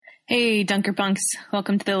Hey, Dunker Punks.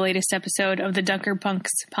 Welcome to the latest episode of the Dunker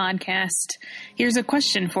Punks podcast. Here's a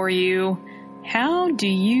question for you. How do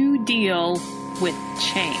you deal with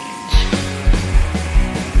change?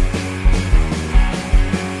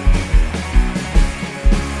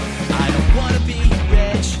 I don't want to be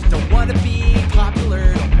rich, don't want to be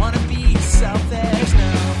popular, don't want to be selfish,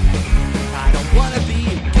 no. I don't want to be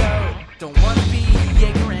a goat, don't want to be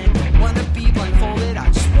ignorant, don't want to be blindfolded, I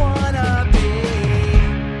just want to be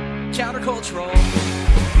countercultural.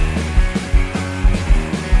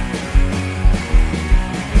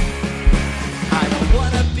 I don't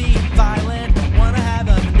want to be violent, don't want to have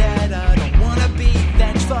a vendetta, don't want to be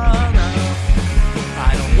vengeful, no.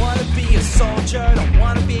 I don't want to be a soldier, don't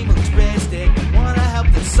want to be militaristic, don't want to help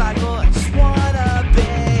the cycle, I just want to be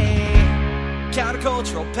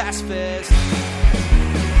countercultural pacifist.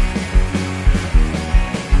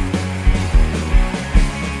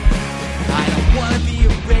 I don't want to be a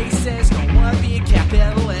racist, don't want to be a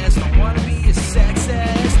capitalist, don't want to be a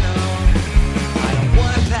sexist, no. I don't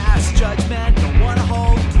want to pass judgment, don't want to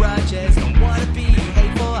hold grudges, don't want to be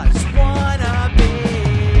hateful, I just want to be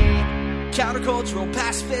countercultural,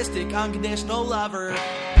 pacifistic, unconditional lover.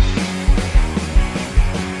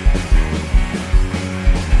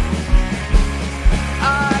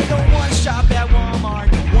 I don't want to shop at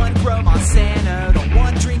Walmart, don't want to grow Monsanto, don't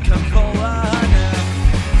want to drink Coca-Cola, no.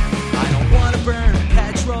 I don't want to burn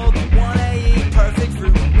petrol, don't want to eat perfect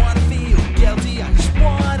fruit, don't want to feel guilty, I just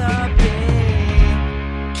want to be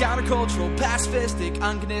countercultural, pacifistic,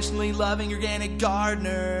 unconditionally loving organic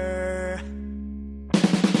gardener.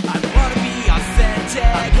 I want to be authentic,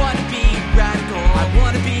 I want to be radical, I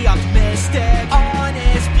want to be optimistic,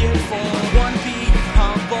 honest, beautiful, I want to be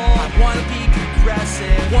humble, I want to be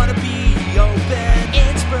progressive, want to be open,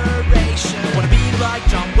 inspiration, want to be like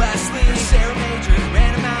John Wesley, Sarah Major,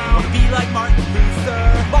 Random Out, want to be like Martin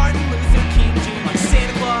Luther King Jr., like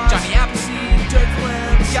Santa Claus, Johnny Appleseed, Dirk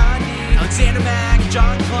Flynn, Gandhi, Alexander Mack,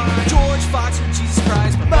 John Klein, George Fox, and Jesus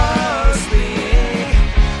Christ, but mostly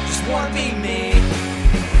just want to be me.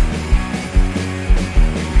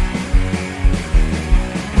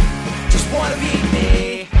 Just want to be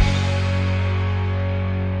me.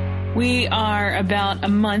 We are about a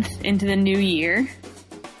month into the new year.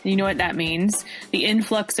 You know what that means. The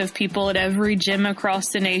influx of people at every gym across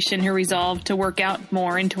the nation who resolved to work out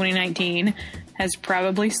more in 2019 has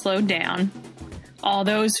probably slowed down. All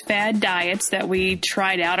those fad diets that we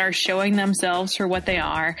tried out are showing themselves for what they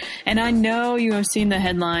are. And I know you have seen the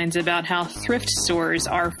headlines about how thrift stores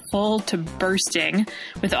are full to bursting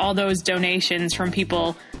with all those donations from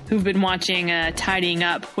people who've been watching Tidying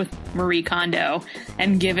Up with Marie Kondo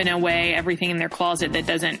and given away everything in their closet that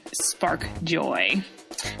doesn't spark joy.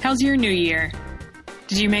 How's your new year?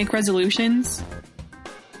 Did you make resolutions?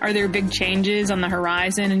 Are there big changes on the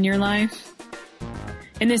horizon in your life?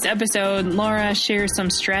 In this episode, Laura shares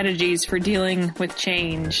some strategies for dealing with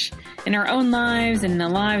change in our own lives, and in the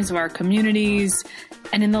lives of our communities,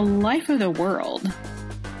 and in the life of the world.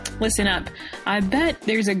 Listen up. I bet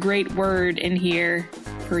there's a great word in here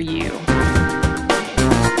for you.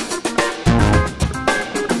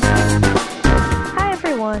 Hi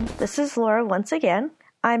everyone, this is Laura once again.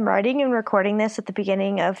 I'm writing and recording this at the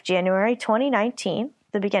beginning of January 2019,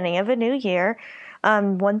 the beginning of a new year.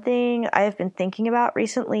 One thing I have been thinking about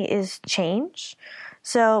recently is change.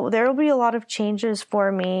 So there will be a lot of changes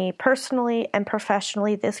for me personally and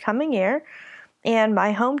professionally this coming year. And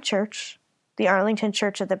my home church, the Arlington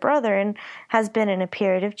Church of the Brethren, has been in a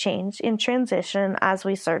period of change in transition as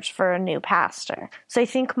we search for a new pastor. So I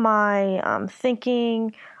think my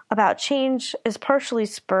thinking about change is partially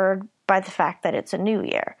spurred by the fact that it's a new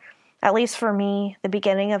year. At least for me, the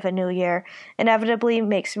beginning of a new year inevitably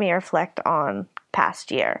makes me reflect on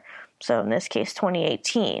past year. So in this case,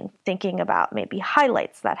 2018, thinking about maybe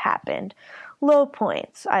highlights that happened, low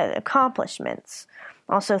points, accomplishments,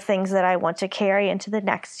 also things that I want to carry into the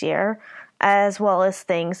next year, as well as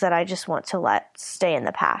things that I just want to let stay in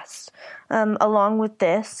the past. Along with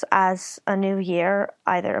this, as a new year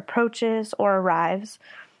either approaches or arrives,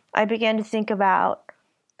 I began to think about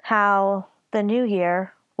how the new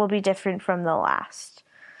year will be different from the last.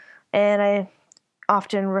 And I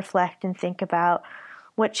often reflect and think about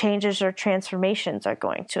what changes or transformations are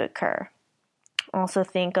going to occur. Also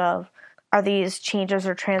think of, are these changes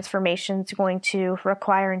or transformations going to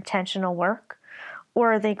require intentional work,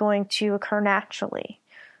 or are they going to occur naturally?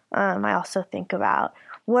 I also think about,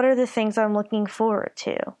 what are the things I'm looking forward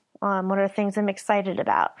to? What are the things I'm excited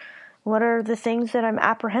about? What are the things that I'm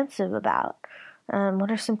apprehensive about? What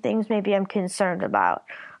are some things maybe I'm concerned about?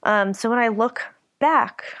 So when I look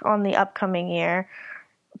back on the upcoming year,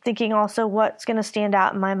 thinking also what's going to stand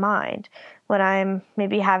out in my mind when I'm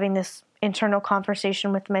maybe having this internal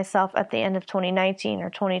conversation with myself at the end of 2019 or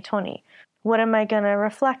 2020. What am I going to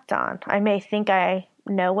reflect on? I may think I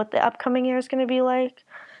know what the upcoming year is going to be like.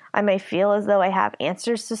 I may feel as though I have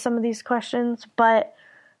answers to some of these questions, but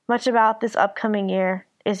much about this upcoming year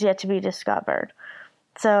is yet to be discovered.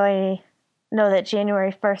 So I know that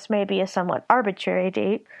January 1st may be a somewhat arbitrary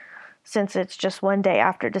date, since it's just one day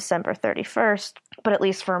after December 31st, but at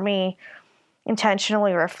least for me,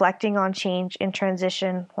 intentionally reflecting on change and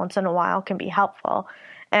transition once in a while can be helpful.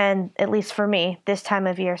 And at least for me, this time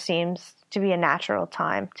of year seems to be a natural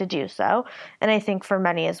time to do so. And I think for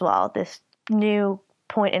many as well, this new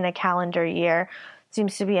point in a calendar year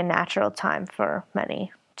seems to be a natural time for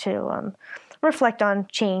many to reflect on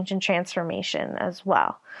change and transformation as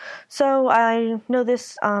well. So I know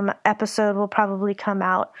this episode will probably come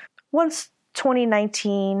out once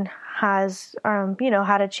 2019 has,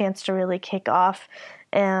 had a chance to really kick off.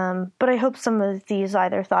 But I hope some of these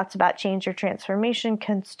either thoughts about change or transformation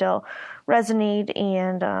can still resonate.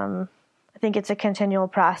 And I think it's a continual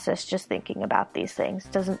process just thinking about these things.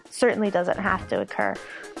 Certainly doesn't have to occur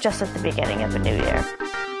just at the beginning of a new year.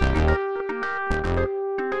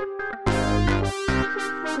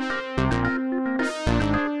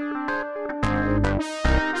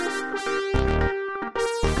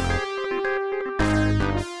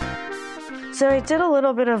 So I did a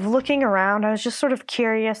little bit of looking around. I was just sort of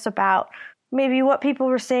curious about maybe what people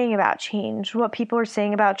were saying about change, what people were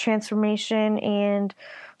saying about transformation, and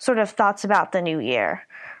sort of thoughts about the new year.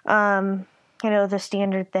 The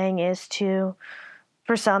standard thing is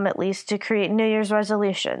for some at least, to create New Year's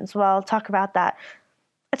resolutions. Well, I'll talk about that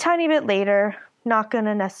a tiny bit later. Not going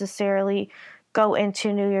to necessarily go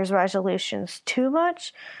into New Year's resolutions too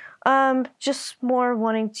much. Just more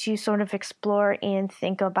wanting to sort of explore and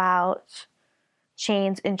think about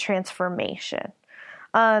change and transformation.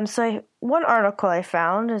 One article I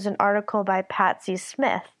found is an article by Patsy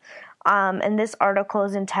Smith, and this article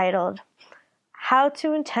is entitled How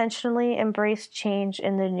to Intentionally Embrace Change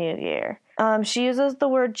in the New Year. She uses the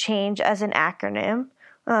word change as an acronym.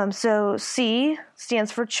 So C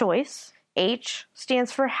stands for choice, H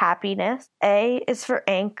stands for happiness, A is for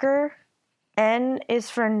anchor, N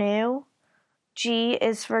is for new, G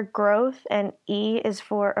is for growth, and E is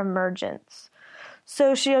for emergence.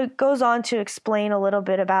 So she goes on to explain a little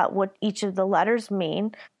bit about what each of the letters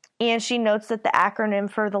mean, and she notes that the acronym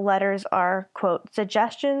for the letters are, quote,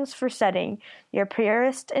 suggestions for setting your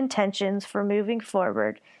purest intentions for moving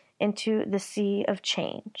forward into the sea of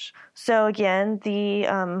change. So again,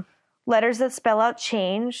 the letters that spell out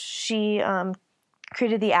change, she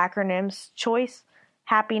created the acronyms choice,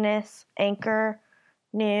 happiness, anchor,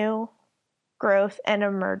 new, growth, and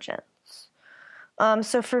emergence.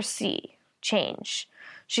 So for C, change.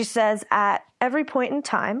 She says, at every point in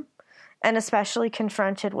time, and especially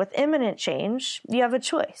confronted with imminent change, you have a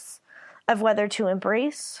choice of whether to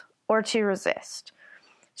embrace or to resist.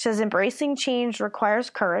 She says, embracing change requires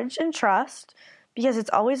courage and trust because it's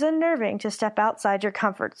always unnerving to step outside your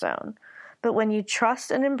comfort zone. But when you trust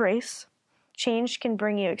and embrace, change can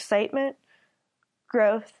bring you excitement,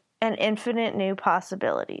 growth, and infinite new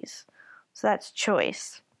possibilities. So that's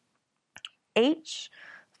choice. H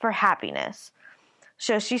for happiness.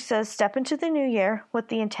 So she says, step into the new year with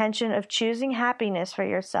the intention of choosing happiness for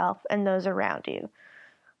yourself and those around you.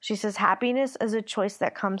 She says, happiness is a choice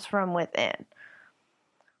that comes from within.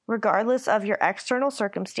 Regardless of your external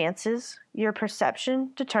circumstances, your perception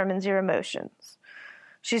determines your emotions.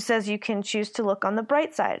 She says you can choose to look on the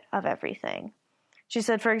bright side of everything. She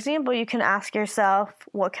said, for example, you can ask yourself,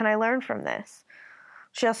 what can I learn from this?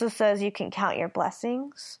 She also says you can count your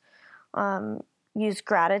blessings, use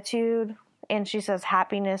gratitude, and she says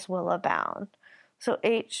happiness will abound. So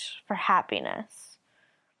H for happiness.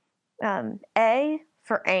 A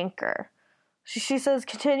for anchor. She says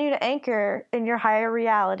continue to anchor in your higher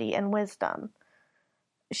reality and wisdom.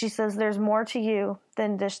 She says there's more to you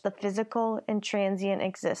than just the physical and transient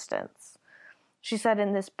existence. She said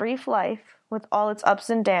in this brief life, with all its ups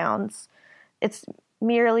and downs, it's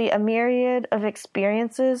merely a myriad of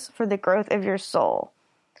experiences for the growth of your soul.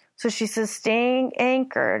 So she says, staying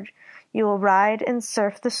anchored, you will ride and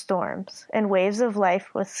surf the storms and waves of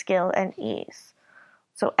life with skill and ease.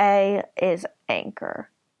 So A is anchor.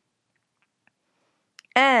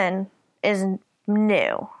 N is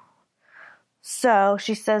new. So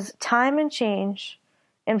she says, time and change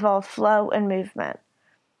involve flow and movement.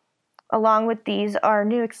 Along with these are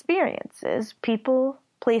new experiences, people,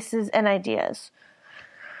 places, and ideas.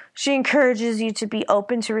 She encourages you to be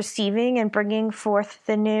open to receiving and bringing forth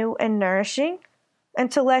the new and nourishing.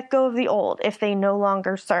 and to let go of the old if they no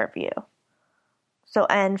longer serve you. So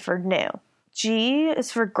N for new. G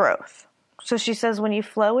is for growth. So she says when you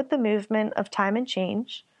flow with the movement of time and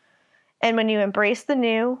change, and when you embrace the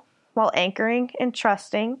new while anchoring and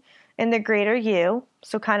trusting in the greater you,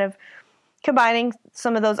 so kind of combining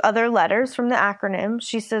some of those other letters from the acronym,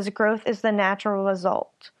 she says growth is the natural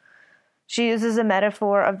result. She uses a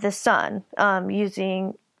metaphor of the sun,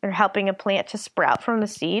 using or helping a plant to sprout from a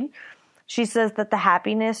seed. She says that the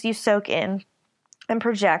happiness you soak in and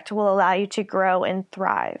project will allow you to grow and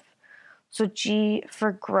thrive. So G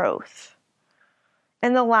for growth.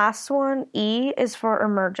 And the last one, E, is for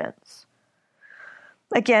emergence.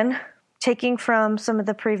 Again, taking from some of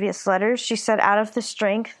the previous letters, she said out of the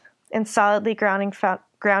strength and solidly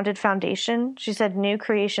grounded foundation, she said new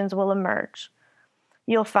creations will emerge.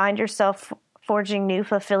 You'll find yourself forging new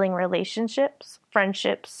fulfilling relationships,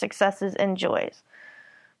 friendships, successes, and joys.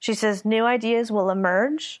 She says new ideas will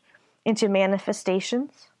emerge into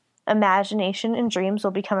manifestations. Imagination and dreams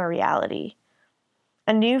will become a reality.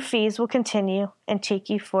 A new phase will continue and take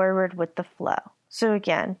you forward with the flow. So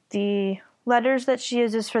again, the letters that she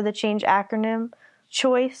uses for the change acronym: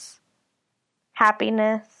 choice,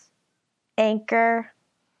 happiness, anchor,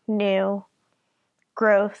 new,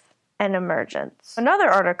 growth, and emergence. Another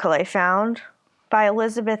article I found by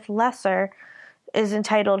Elizabeth Lesser is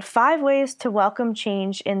entitled 5 Ways to Welcome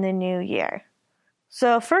Change in the New Year.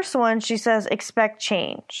 So first one, she says, expect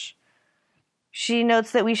change. She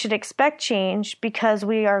notes that we should expect change because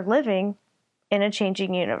we are living in a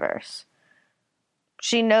changing universe.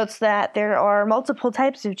 She notes that there are multiple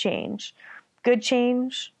types of change: good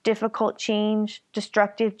change, difficult change,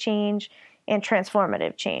 destructive change, and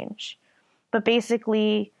transformative change. But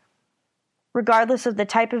basically, regardless of the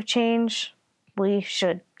type of change, we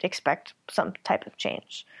should expect some type of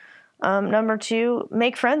change. Number 2,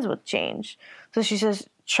 make friends with change. So she says,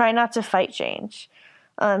 try not to fight change.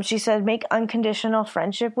 She said, make unconditional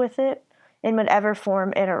friendship with it in whatever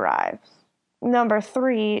form it arrives. Number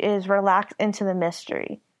 3 is relax into the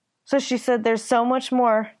mystery. So she said, there's so much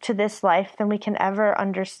more to this life than we can ever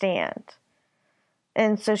understand.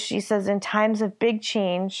 And so she says, in times of big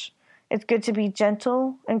change, it's good to be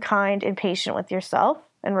gentle and kind and patient with yourself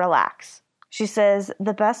and relax. She says,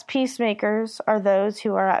 the best peacemakers are those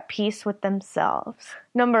who are at peace with themselves.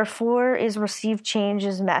 Number 4 is receive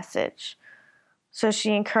change's message. So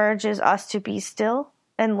she encourages us to be still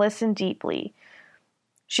and listen deeply.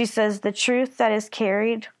 She says the truth that is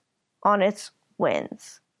carried on its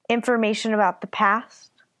wins. Information about the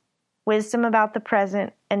past, wisdom about the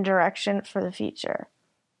present, and direction for the future.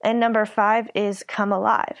 And number 5 is come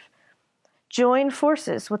alive. Join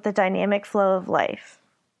forces with the dynamic flow of life.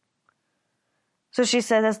 So she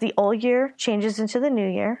says, as the old year changes into the new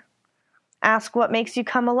year, ask what makes you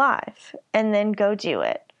come alive, and then go do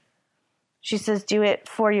it. She says, do it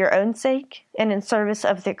for your own sake and in service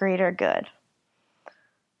of the greater good.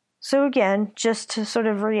 So again, just to sort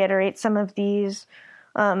of reiterate some of these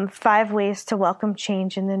 5 ways to welcome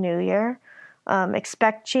change in the new year: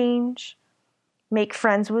 expect change, make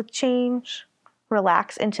friends with change,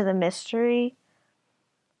 relax into the mystery,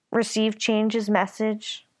 receive change's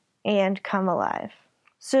message, and come alive.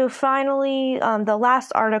 So finally, the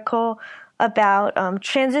last article about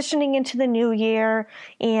transitioning into the new year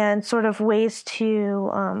and sort of ways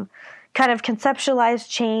to kind of conceptualize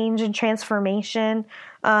change and transformation.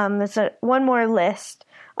 There's one more list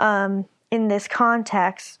in this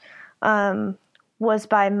context was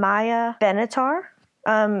by Maya Benatar.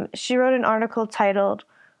 She wrote an article titled,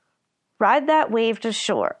 Ride That Wave to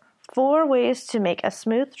Shore, 4 Ways to Make a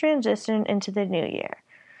Smooth Transition into the New Year.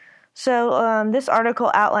 So this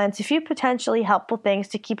article outlines a few potentially helpful things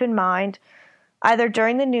to keep in mind either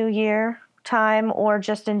during the new year time or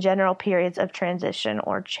just in general periods of transition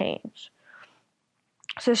or change.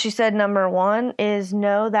 So she said number 1 is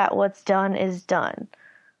know that what's done is done.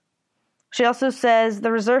 She also says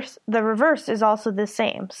the reverse is also the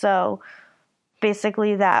same. So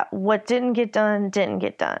basically that what didn't get done.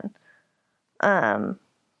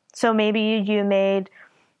 So maybe you made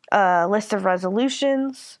a list of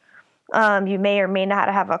resolutions. You may or may not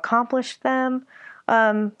have accomplished them.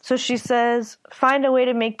 So she says, find a way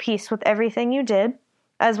to make peace with everything you did,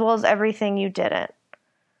 as well as everything you didn't.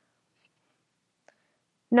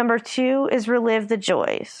 Number 2 is relive the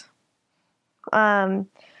joys.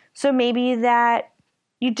 So maybe that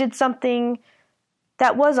you did something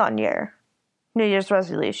that was on your New Year's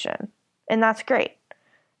resolution, and that's great.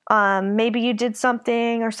 Maybe you did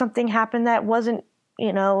something or something happened that wasn't,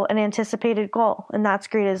 an anticipated goal, and that's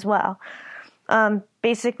great as well.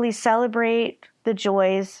 Basically celebrate the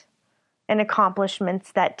joys and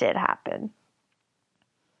accomplishments that did happen.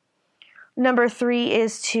 Number 3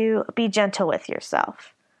 is to be gentle with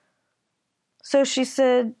yourself. So she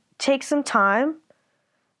said, take some time.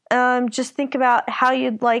 Just think about how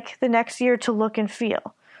you'd like the next year to look and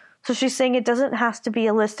feel. So she's saying it doesn't have to be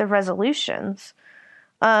a list of resolutions,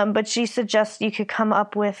 but she suggests you could come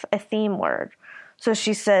up with a theme word. So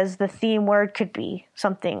she says the theme word could be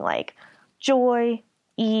something like joy,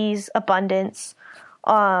 ease, abundance,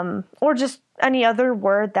 or just any other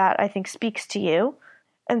word that I think speaks to you.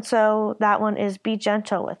 And so that one is be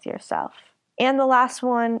gentle with yourself. And the last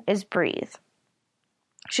one is breathe.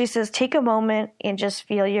 She says, take a moment and just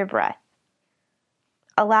feel your breath.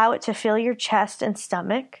 Allow it to fill your chest and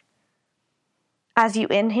stomach. As you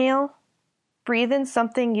inhale, breathe in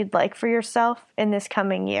something you'd like for yourself in this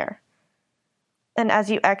coming year. And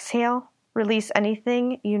as you exhale, release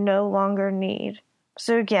anything you no longer need.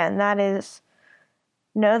 So again, that is,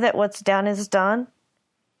 know that what's done is done.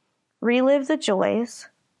 Relive the joys.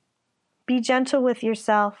 Be gentle with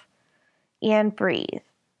yourself and breathe.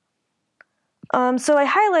 So I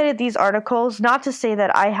highlighted these articles not to say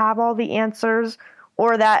that I have all the answers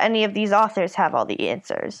or that any of these authors have all the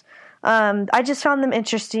answers. I just found them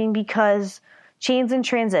interesting because change and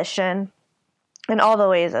transition and all the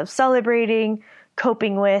ways of celebrating,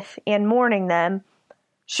 coping with, and mourning them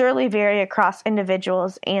surely vary across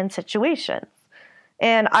individuals and situations.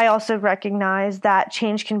 And I also recognize that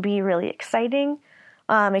change can be really exciting.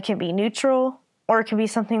 It can be neutral, or it can be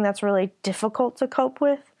something that's really difficult to cope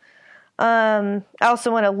with. I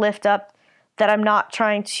also want to lift up that I'm not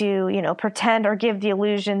trying to, pretend or give the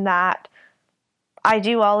illusion that I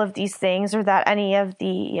do all of these things or that any of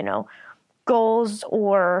the, goals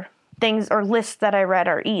or things or lists that I read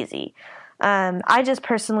are easy. I just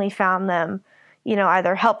personally found them,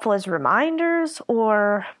 either helpful as reminders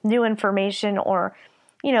or new information or,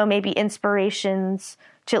 maybe inspirations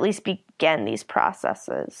to at least begin these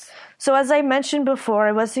processes. So as I mentioned before,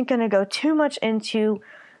 I wasn't going to go too much into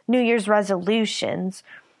New Year's resolutions,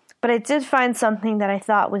 but I did find something that I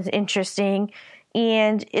thought was interesting,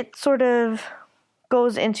 and it sort of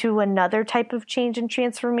goes into another type of change and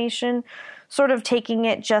transformation, sort of taking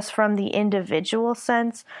it just from the individual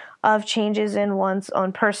sense of changes in one's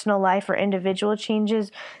own personal life or individual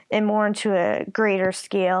changes and more into a greater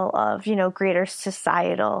scale of, greater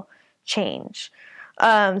societal change.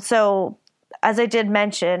 So as I did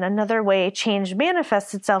mention, another way change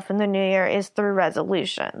manifests itself in the new year is through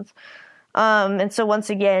resolutions. And so once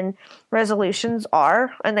again, resolutions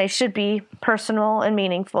are, and they should be personal and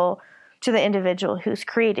meaningful to the individual who's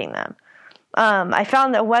creating them. I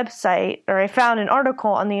found an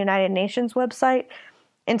article on the United Nations website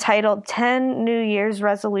entitled 10 New Year's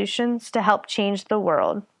Resolutions to Help Change the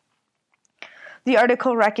World. The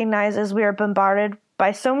article recognizes we are bombarded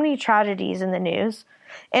by so many tragedies in the news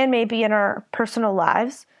and maybe in our personal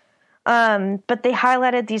lives. But they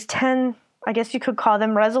highlighted these 10, I guess you could call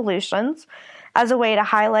them resolutions, as a way to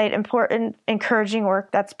highlight important, encouraging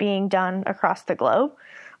work that's being done across the globe.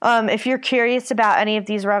 If you're curious about any of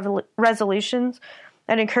these resolutions,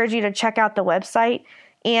 I'd encourage you to check out the website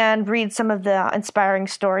and read some of the inspiring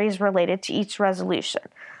stories related to each resolution.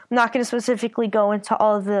 I'm not going to specifically go into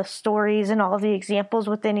all of the stories and all of the examples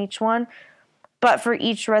within each one, but for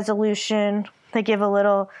each resolution, they give a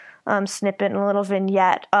little snippet and a little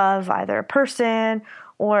vignette of either a person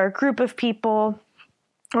or a group of people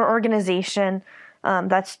or organization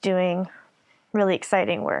that's doing really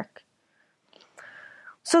exciting work.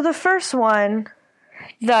 So the first one,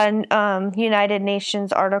 the United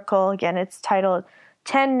Nations article, again, it's titled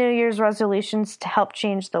 10 New Year's Resolutions to Help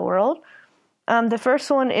Change the World. The first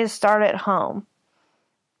one is start at home.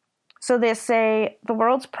 So they say the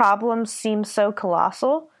world's problems seem so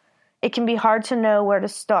colossal, it can be hard to know where to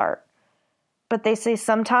start. But they say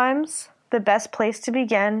sometimes the best place to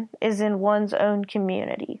begin is in one's own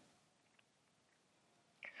community.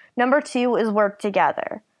 Number 2 is work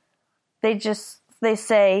together. They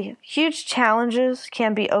say huge challenges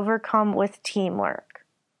can be overcome with teamwork.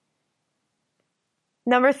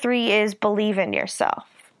 Number 3 is believe in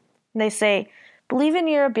yourself. They say believe in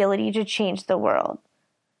your ability to change the world.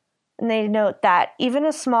 And they note that even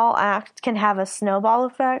a small act can have a snowball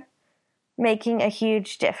effect, making a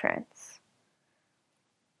huge difference.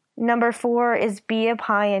 Number 4 is be a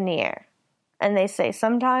pioneer. And they say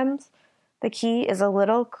sometimes the key is a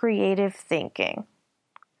little creative thinking.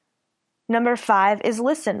 Number 5 is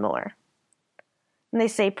listen more. And they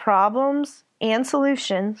say problems and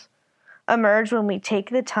solutions emerge when we take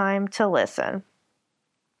the time to listen.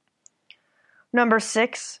 Number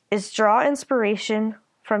 6 is draw inspiration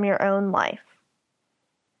from your own life.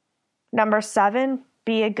 Number 7,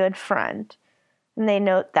 be a good friend. And they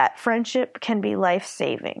note that friendship can be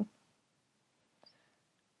life-saving.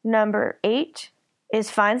 Number 8 is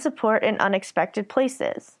find support in unexpected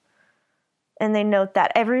places. And they note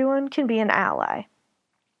that everyone can be an ally.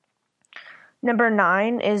 Number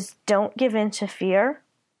 9 is don't give in to fear.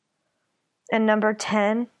 And number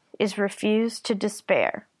 10 is refuse to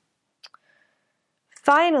despair.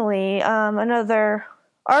 Finally, another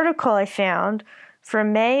article I found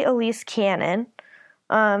from May Elise Cannon.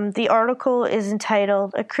 The article is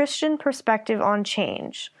entitled A Christian Perspective on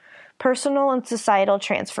Change, Personal and Societal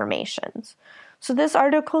Transformations. So this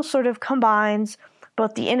article sort of combines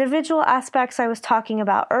both the individual aspects I was talking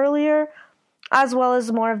about earlier, as well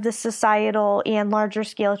as more of the societal and larger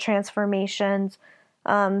scale transformations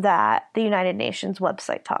that the United Nations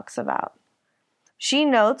website talks about. She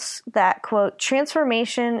notes that, quote,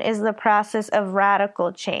 transformation is the process of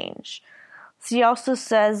radical change. She also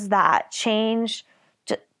says that change,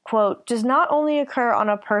 quote, does not only occur on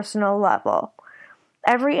a personal level.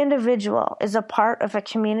 Every individual is a part of a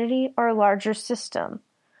community or a larger system.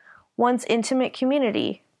 One's intimate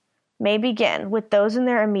community may begin with those in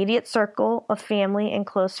their immediate circle of family and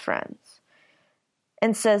close friends.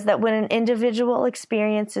 And says that when an individual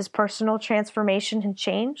experiences personal transformation and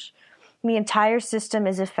change, the entire system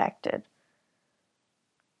is affected.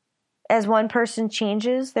 As one person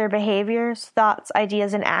changes their behaviors, thoughts,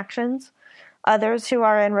 ideas, and actions, others who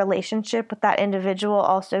are in relationship with that individual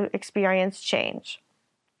also experience change.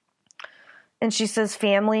 And she says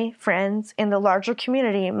family, friends, and the larger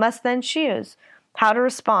community must then choose how to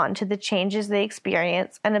respond to the changes they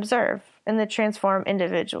experience and observe in the transformed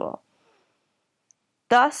individual.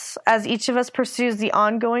 Thus, as each of us pursues the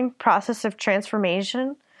ongoing process of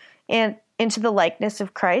transformation and into the likeness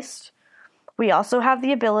of Christ, we also have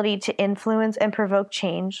the ability to influence and provoke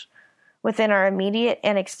change within our immediate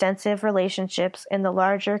and extensive relationships in the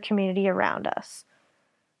larger community around us.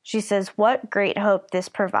 She says, what great hope this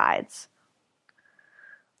provides.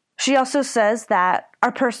 She also says that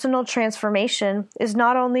our personal transformation is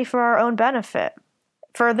not only for our own benefit,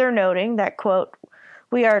 further noting that, quote,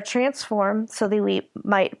 we are transformed so that we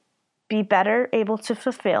might be better able to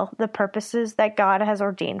fulfill the purposes that God has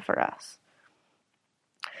ordained for us.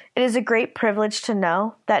 It is a great privilege to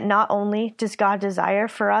know that not only does God desire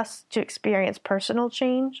for us to experience personal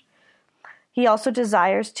change, He also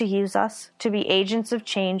desires to use us to be agents of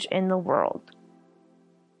change in the world.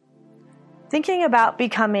 Thinking about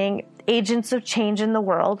becoming agents of change in the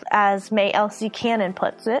world, as May Elsie Cannon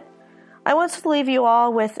puts it, I want to leave you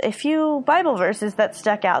all with a few Bible verses that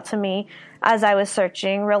stuck out to me as I was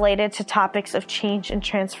searching related to topics of change and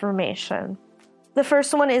transformation. The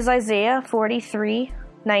first one is Isaiah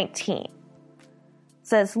 43:19. It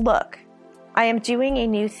says, look, I am doing a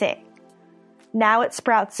new thing. Now it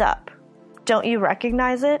sprouts up. Don't you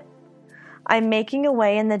recognize it? I'm making a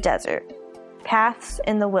way in the desert, paths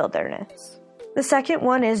in the wilderness. The second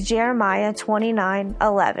one is Jeremiah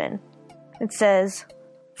 29:11. It says,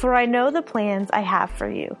 for I know the plans I have for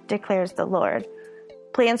you, declares the Lord.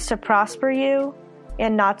 Plans to prosper you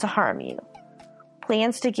and not to harm you.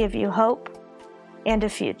 Plans to give you hope and a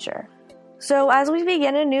future. So as we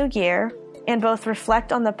begin a new year and both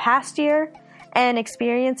reflect on the past year and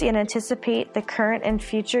experience and anticipate the current and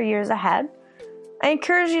future years ahead, I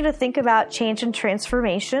encourage you to think about change and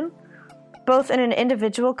transformation, both in an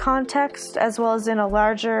individual context as well as in a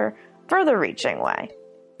larger, further-reaching way.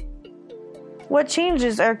 What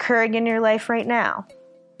changes are occurring in your life right now?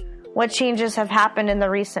 What changes have happened in the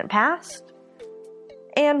recent past?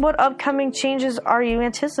 And what upcoming changes are you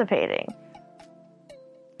anticipating?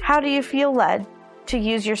 How do you feel led to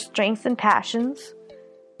use your strengths and passions?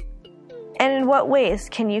 And in what ways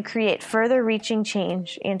can you create further reaching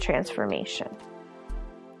change and transformation?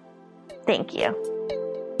 Thank you.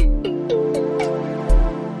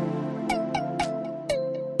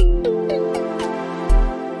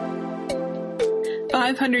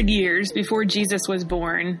 500 years before Jesus was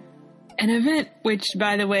born, an event which,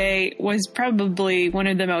 by the way, was probably one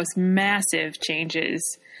of the most massive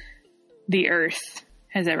changes the earth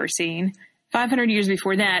has ever seen. 500 years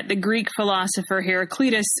before that, the Greek philosopher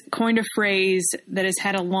Heraclitus coined a phrase that has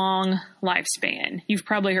had a long lifespan. You've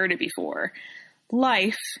probably heard it before.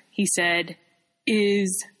 Life, he said,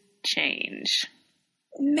 is change.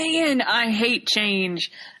 Man, I hate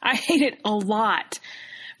change. I hate it a lot.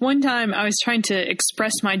 One time I was trying to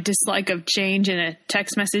express my dislike of change in a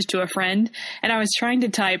text message to a friend, and I was trying to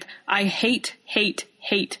type, I hate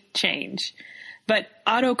change. But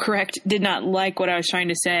autocorrect did not like what I was trying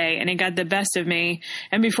to say, and it got the best of me.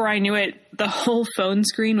 And before I knew it, the whole phone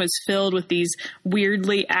screen was filled with these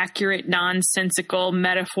weirdly accurate, nonsensical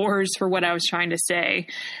metaphors for what I was trying to say.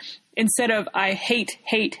 instead of I hate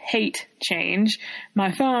change,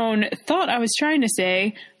 my phone thought I was trying to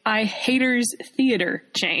say I haters theater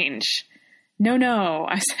change. No,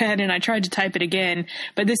 I said, and I tried to type it again,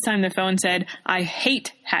 but this time the phone said, I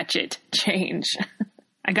hate hatchet change.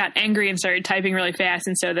 I got angry and started typing really fast,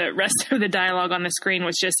 and so the rest of the dialogue on the screen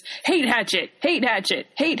was just, hate hatchet, hate hatchet,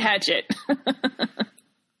 hate hatchet.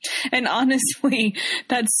 And honestly,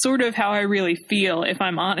 that's sort of how I really feel, if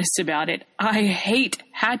I'm honest about it. I hate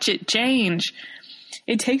hatchet change.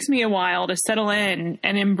 It takes me a while to settle in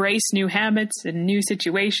and embrace new habits and new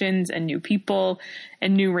situations and new people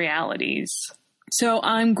and new realities. So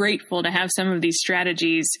I'm grateful to have some of these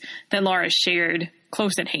strategies that Laura shared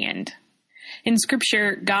close at hand. In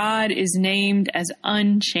Scripture, God is named as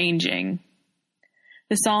unchanging.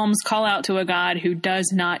 The Psalms call out to a God who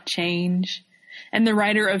does not change. And the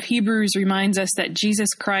writer of Hebrews reminds us that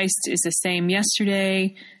Jesus Christ is the same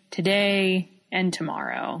yesterday, today, and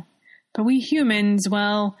tomorrow. But we humans,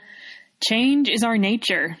 well, change is our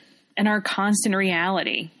nature and our constant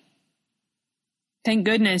reality. Thank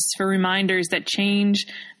goodness for reminders that change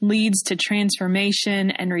leads to transformation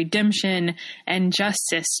and redemption and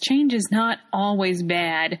justice. Change is not always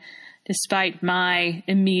bad, despite my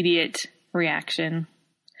immediate reaction.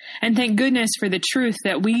 And thank goodness for the truth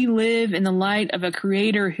that we live in the light of a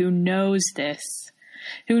Creator who knows this,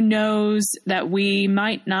 who knows that we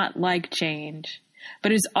might not like change,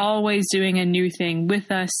 but is always doing a new thing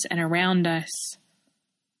with us and around us.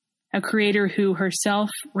 A Creator who herself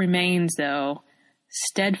remains, though,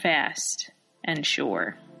 steadfast and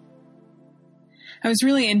sure. I was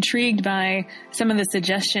really intrigued by some of the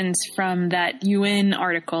suggestions from that UN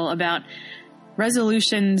article about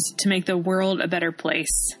resolutions to make the world a better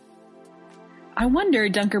place. I wonder,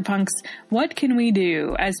 Dunkerpunks, what can we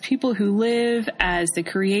do as people who live as the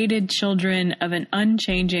created children of an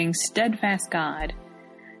unchanging, steadfast God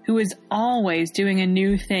who is always doing a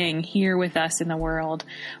new thing here with us in the world?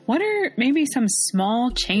 What are maybe some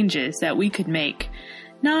small changes that we could make,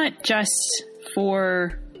 not just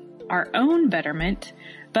for our own betterment,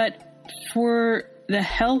 but for the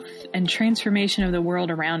health and transformation of the world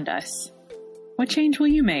around us? What change will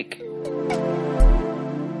you make?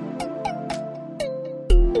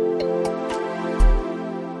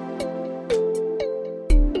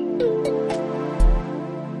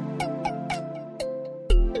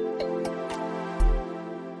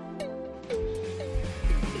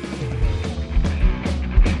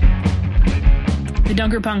 The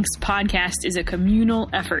Dunkerpunks podcast is a communal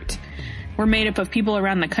effort. We're made up of people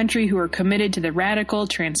around the country who are committed to the radical,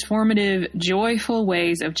 transformative, joyful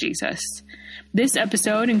ways of Jesus. This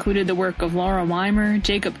episode included the work of Laura Weimer,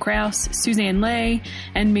 Jacob Kraus, Suzanne Lay,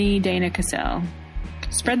 and me, Dana Cassell.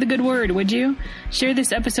 Spread the good word, would you? Share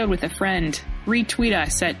this episode with a friend. Retweet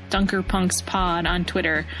us at DunkerpunksPod on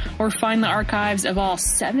Twitter, or find the archives of all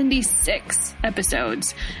 76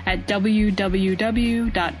 episodes at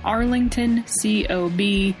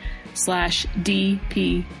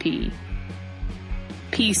www.arlingtoncob/DPP.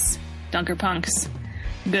 Peace, Dunkerpunks.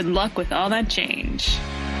 Good luck with all that change.